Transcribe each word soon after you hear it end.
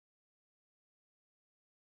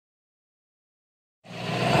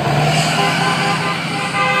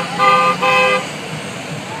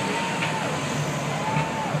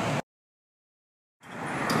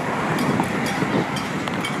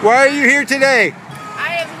Why are you here today?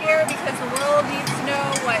 I am here because the world needs to know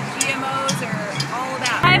what GMOs are all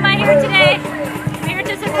about. Why am I here today? I'm here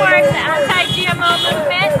to support the anti-GMO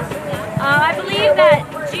movement. I believe that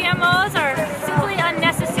GMOs are simply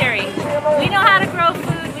unnecessary. We know how to grow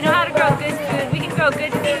food, we know how to grow good food. We can grow good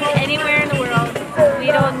food anywhere in the world. We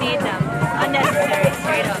don't need them. Unnecessary,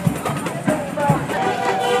 straight up.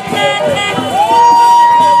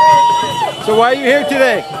 So why are you here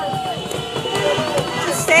today?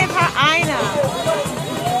 To save her Ina.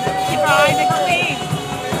 Keep her Ina clean.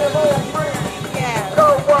 Yeah.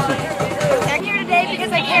 I'm here today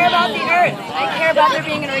because I care about the earth. I care about there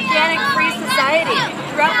being an organic, free society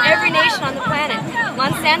throughout every nation on the planet.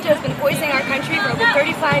 Monsanto has been poisoning our country for over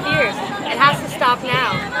 35 years. It has to stop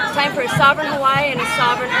now. It's time for a sovereign Hawaii and a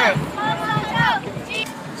sovereign earth.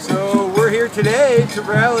 So we're here today to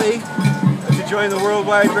rally, to join the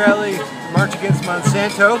worldwide rally March Against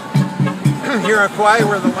Monsanto. Here on Kauai,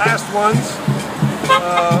 we're the last ones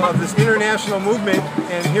of this international movement,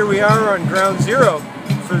 and here we are on ground zero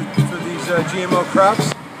for these GMO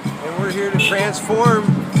crops, and we're here to transform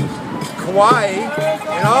Kauai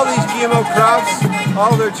and all these GMO crops,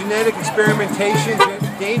 all their genetic experimentation,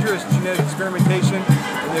 dangerous genetic experimentation,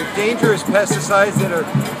 and their dangerous pesticides that are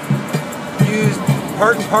used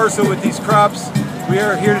part and parcel with these crops. We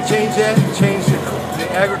are here to change that, and change the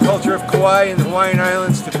agriculture of Kauai and the Hawaiian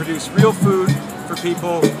Islands to produce real food for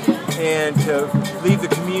people and to leave the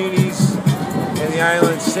communities and the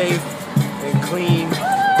islands safe and clean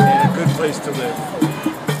and a good place to live.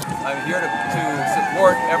 I'm here to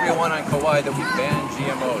support everyone on Kauai that we ban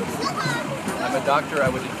GMOs. I'm a doctor. I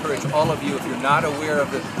would encourage all of you, if you're not aware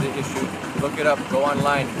of the issue, look it up, go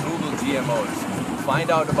online, Google GMOs, find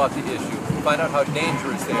out about the issue, find out how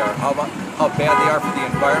dangerous they are, how bad they are for the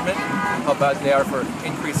environment, how bad they are for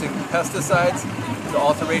increasing pesticides. The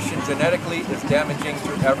alteration genetically is damaging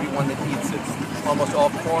to everyone that eats it. Almost all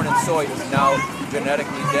corn and soy is now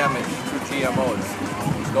genetically damaged through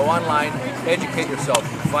GMOs. Go online, educate yourself,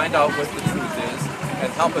 find out what the truth is,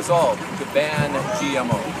 and help us all to ban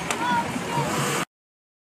GMOs.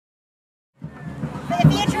 For the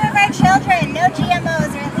future of our children, no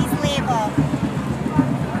GMOs, or at least label.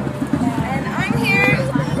 And I'm here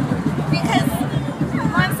because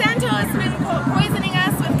Monsanto has been poisoning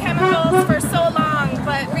us with chemicals for so long,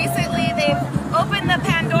 but recently they've opened the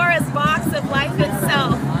Pandora's box of life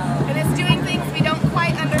itself, and it's doing things we don't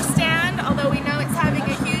quite understand, although we know it's having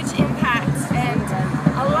a huge impact. And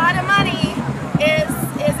a lot of money is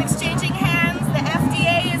exchanging hands. The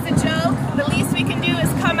FDA is a joke. The least we can do is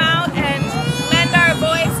come out and lend our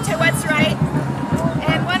voice to what's right.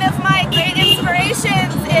 And one of my great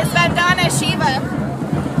inspirations is Vandana Shiva.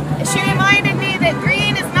 She reminded me that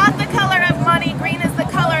green is not the color of money, green is the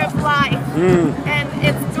color of life. And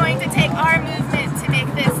it's going to take our movement to make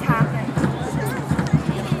this happen.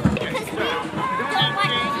 Because we don't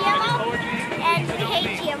want GMO and we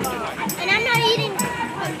hate GMO. And I'm not eating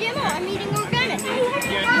GMO, I'm eating organic.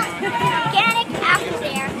 Organic apple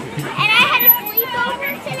there. And I had a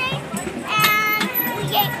sleepover today and we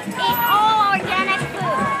ate all organic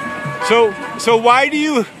food. So why do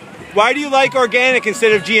you like organic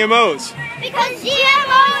instead of GMOs? Because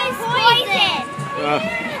GMO is poison.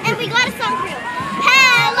 And we got a song for you.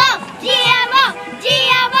 Hello, GMO,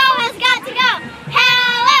 GMO has got to go.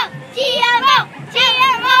 Hello, GMO,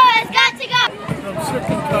 GMO has got to go. I'm sick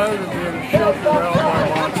and tired of being shoved around by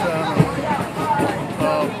Monsanto.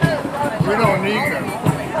 We don't need them.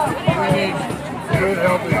 We need good,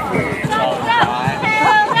 healthy food.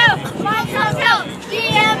 Hell no, Monsanto,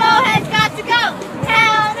 GMO has got to go.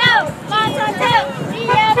 Hell no, Monsanto,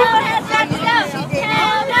 GMO has got to go.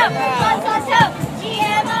 Hell no, Monsanto,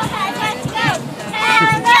 GMO has got to go.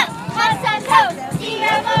 Hell no, Monsanto,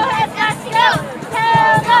 GMO has got to go.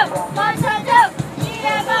 Hell no, Monsanto,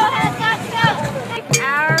 GMO has got to go.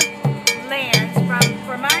 Our lands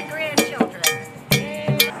for my grandchildren.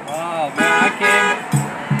 Oh man,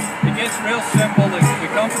 it gets real simple. The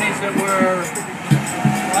companies that were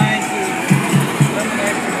trying to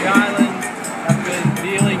eliminate from the island have been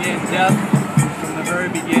dealing in death from the very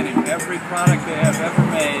beginning. Every product they have ever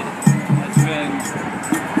made has been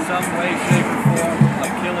some way, shape, or form of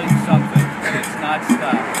killing something, and it's not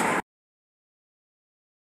stopped.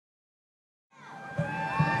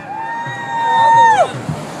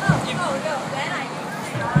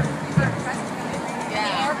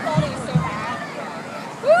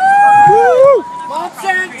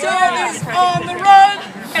 Monsanto is on the run,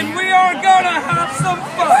 and we are gonna have some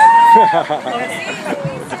fun.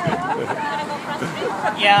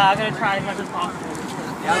 Yeah, I'm gonna try as much as possible.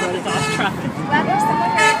 Yeah, I'm gonna dodge traffic.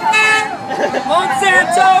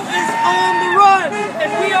 Monsanto is on the run,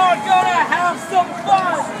 and we are gonna have some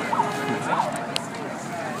fun.